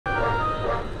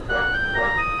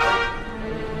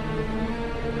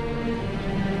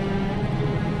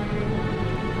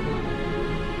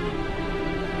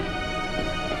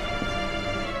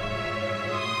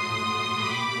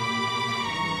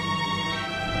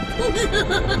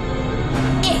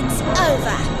It's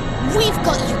over. We've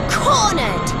got you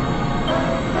cornered.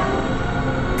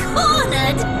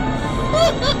 Cornered?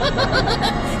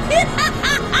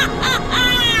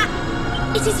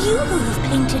 It is you who have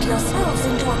painted yourselves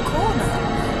into a corner.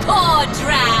 Poor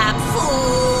drab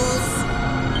fools!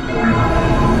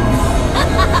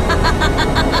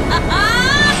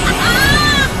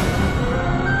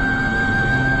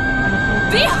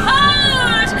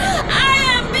 Behold! I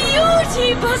am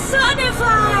beauty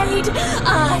personified!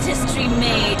 Artistry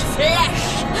made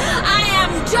flesh! I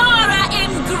am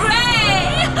Dora-in-Grey!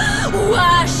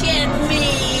 Worship me!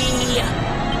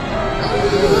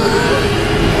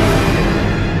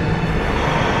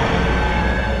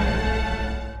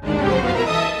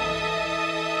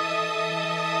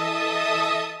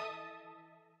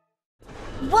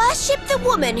 Worship the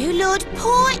woman who lured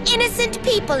poor innocent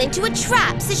people into a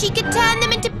trap so she could turn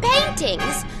them into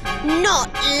paintings? Not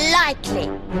likely.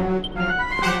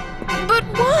 But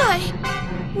why?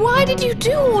 Why did you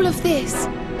do all of this?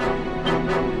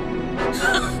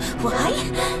 Why?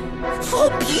 For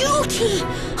beauty,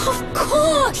 of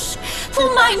course!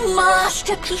 For my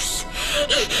masterpiece!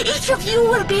 Each of you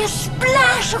will be a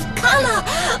splash of color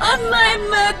on my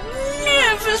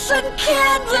magnificent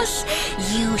canvas!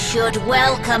 You should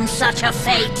welcome such a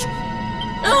fate!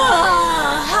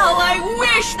 Ah, how I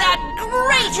wish that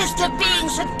greatest of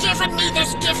beings had given me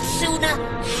this gift sooner!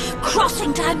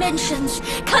 Crossing dimensions,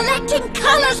 collecting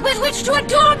colors with which to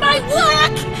adorn my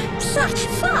work! Such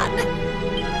fun!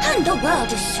 And the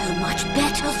world is so much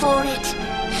better for it.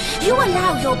 You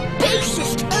allow your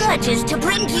basest urges to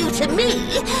bring you to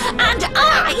me, and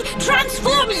I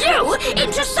transform you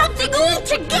into something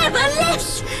altogether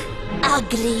less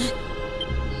ugly.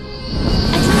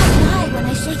 I do not lie when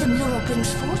I say the mural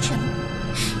brings fortune.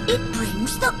 It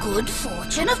brings the good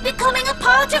fortune of becoming a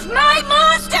part of my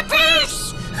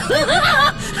masterpiece!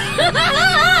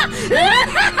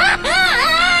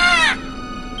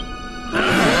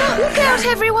 Look out,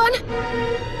 everyone!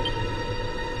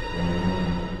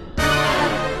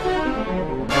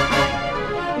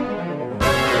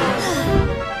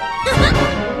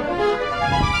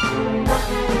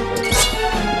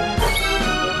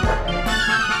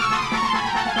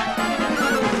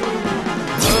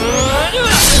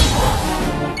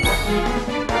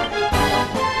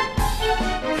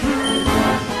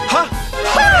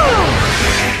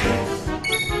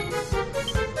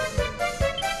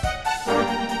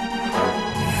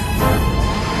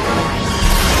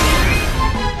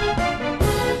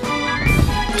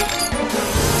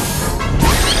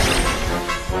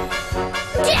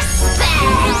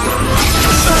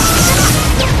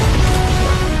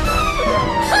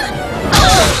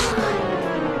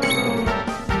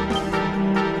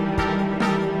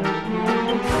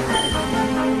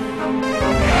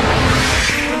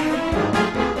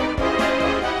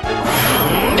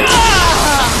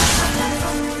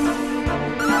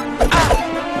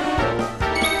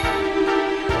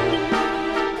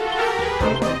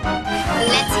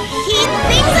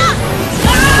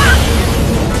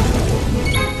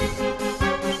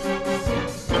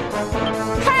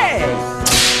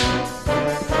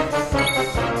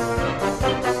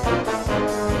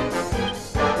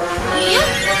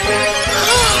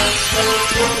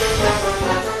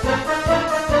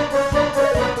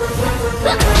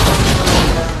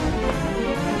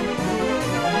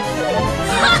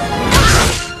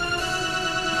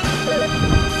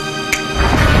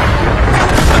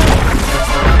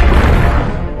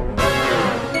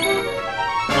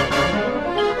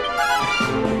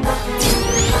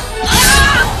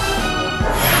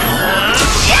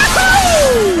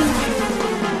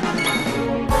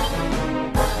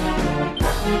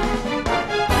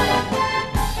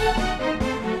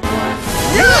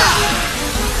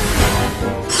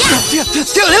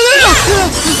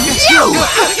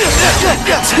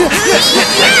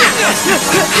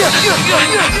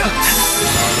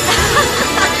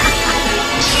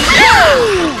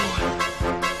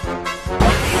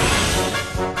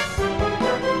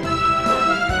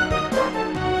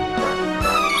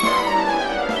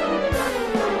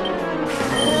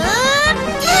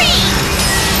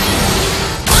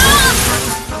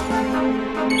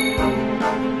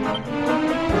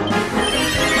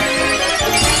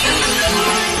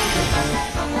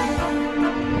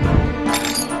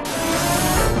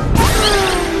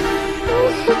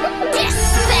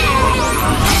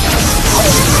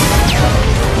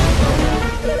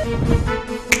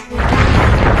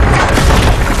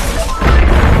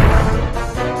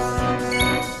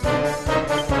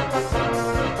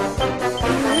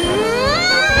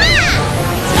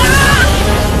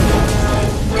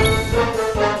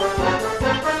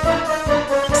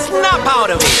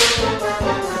 powder wheel.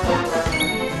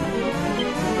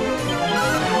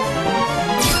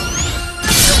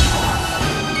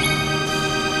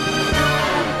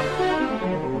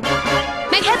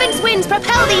 May heaven's winds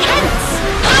propel thee hence!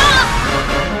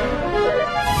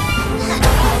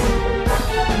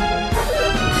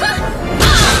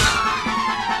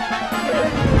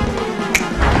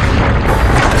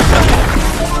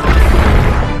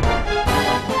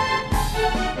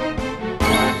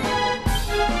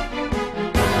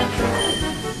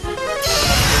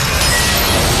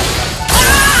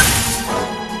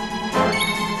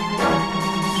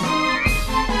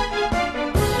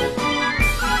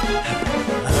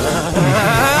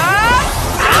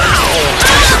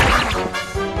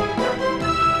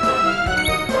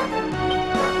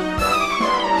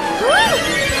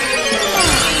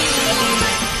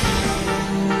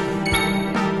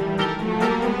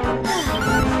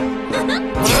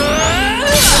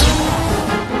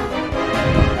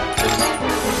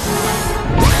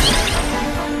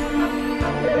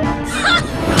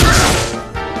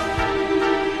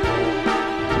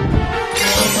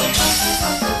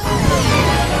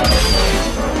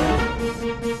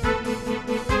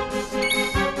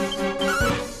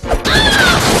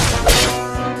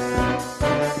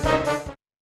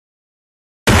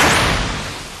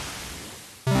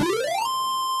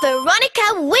 Veronica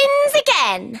wins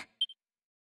again!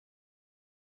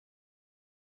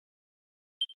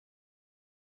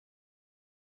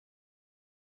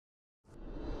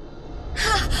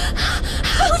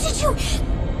 How did you...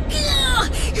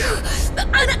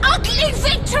 An ugly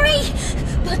victory!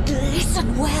 But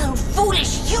listen well,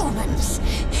 foolish humans.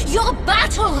 Your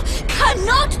battle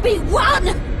cannot be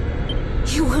won!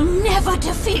 You will never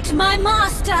defeat my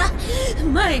master,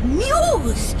 my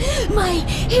muse, my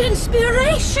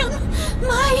inspiration,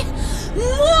 my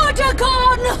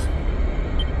Mordegon!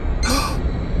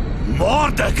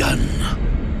 Mordegon!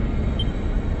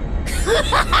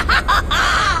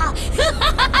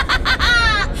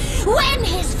 When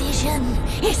his vision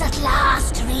is at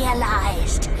last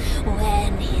realized,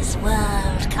 when his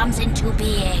world comes into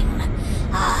being,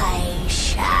 I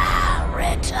shall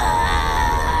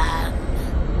return.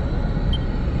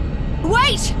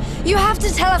 Wait! You have to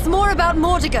tell us more about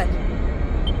Mordegon.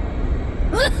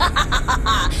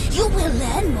 You will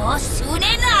learn more soon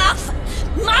enough!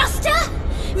 Master,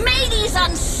 may these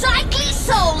unsightly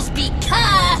souls be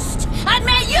cursed, and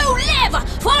may you live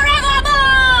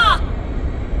forevermore!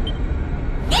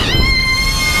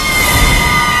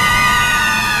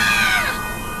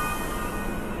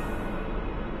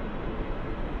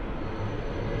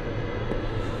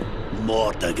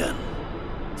 Mordegon.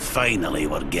 Finally,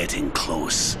 we're getting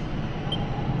close.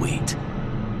 Wait.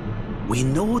 We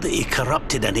know that he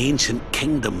corrupted an ancient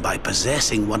kingdom by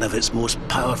possessing one of its most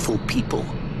powerful people.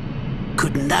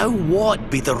 Could now what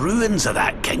be the ruins of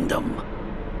that kingdom?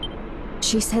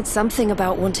 She said something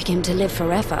about wanting him to live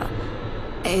forever.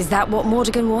 Is that what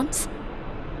Mordegon wants?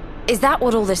 Is that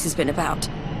what all this has been about?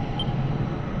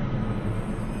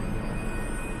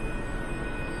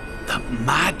 The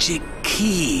magic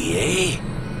key, eh?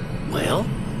 Well,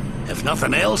 if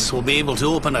nothing else, we'll be able to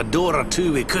open a door or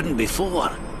two we couldn't before.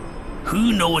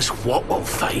 Who knows what we'll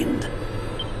find?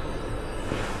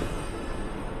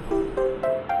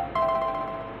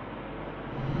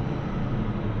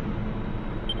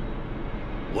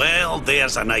 Well,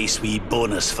 there's a nice wee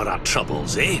bonus for our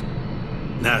troubles, eh?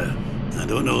 Now, I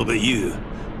don't know about you,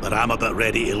 but I'm about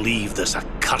ready to leave this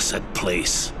accursed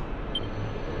place.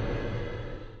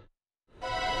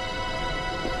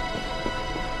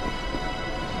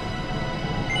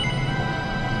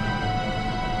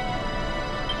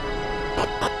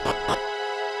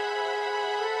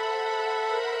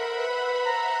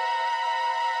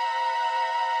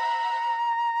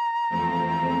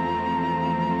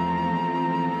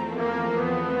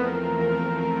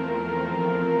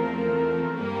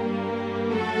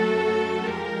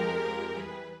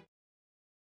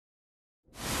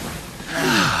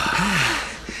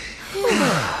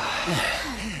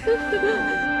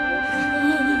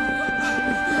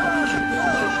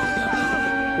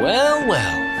 Well,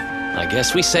 well. I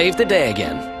guess we saved the day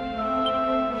again.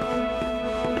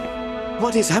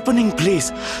 What is happening,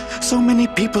 please? So many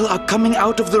people are coming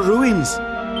out of the ruins.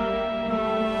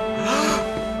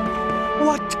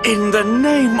 What in the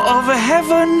name of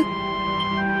heaven?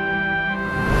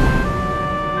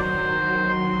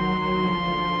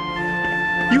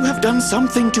 You have done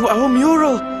something to our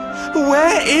mural.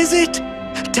 Where is it?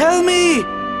 Tell me!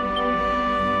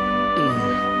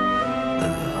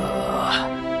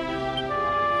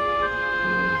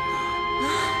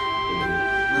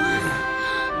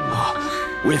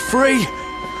 We're free!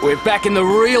 We're back in the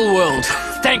real world.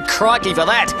 Thank crikey for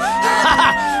that.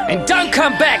 And don't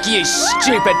come back, you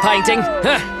stupid painting.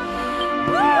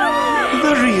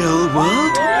 The real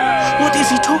world? What is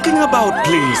he talking about,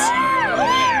 please?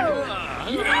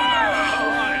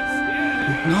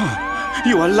 No,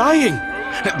 you are lying.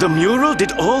 The mural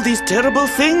did all these terrible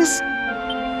things?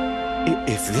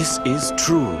 If this is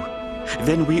true,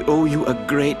 then we owe you a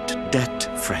great debt,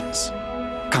 friends.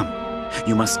 Come,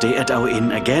 you must stay at our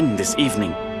inn again this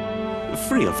evening.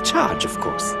 Free of charge, of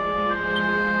course.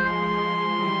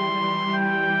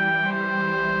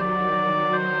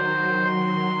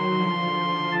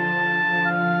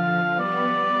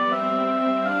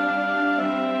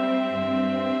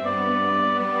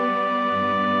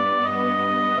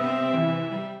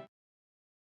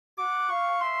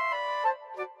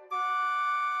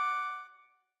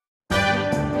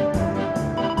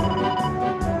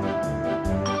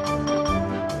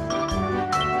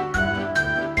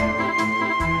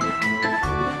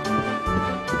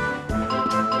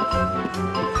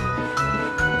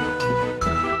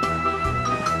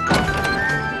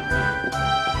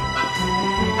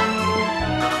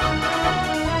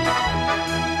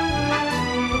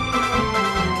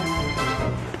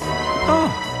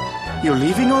 You're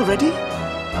leaving already?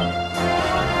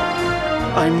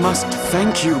 I must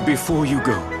thank you before you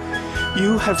go.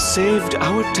 You have saved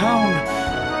our town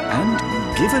and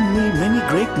given me many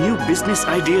great new business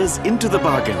ideas into the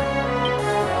bargain.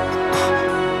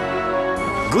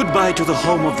 Goodbye to the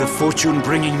home of the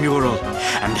fortune-bringing mural,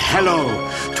 and hello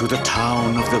to the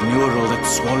town of the mural that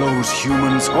swallows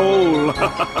humans whole.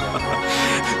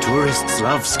 Tourists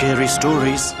love scary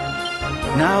stories.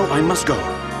 Now I must go.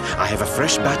 I have a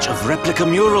fresh batch of replica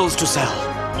murals to sell.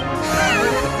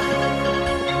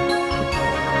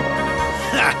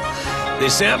 They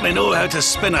certainly know how to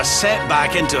spin a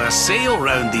setback into a sale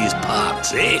round these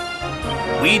parts, eh?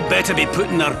 We'd better be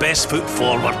putting our best foot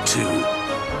forward too.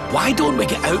 Why don't we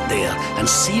get out there and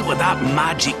see what that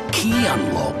magic key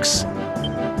unlocks?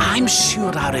 I'm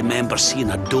sure I remember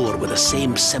seeing a door with the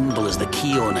same symbol as the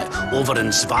key on it over in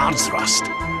Svardsrust.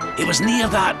 It was near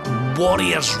that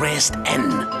Warrior's Rest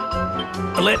Inn.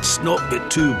 Let's not get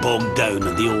too bogged down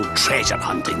in the old treasure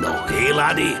hunting though, eh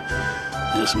laddie?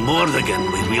 It's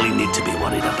Mordegon we really need to be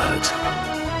worried about.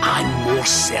 I'm more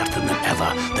certain than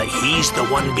ever that he's the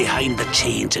one behind the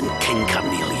change in King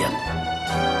Carnelian.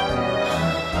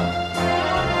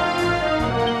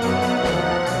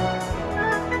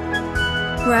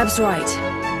 Rab's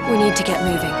right. We need to get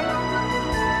moving.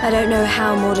 I don't know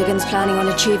how Mordegon's planning on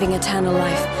achieving eternal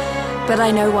life, but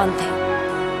I know one thing.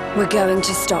 We're going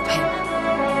to stop him.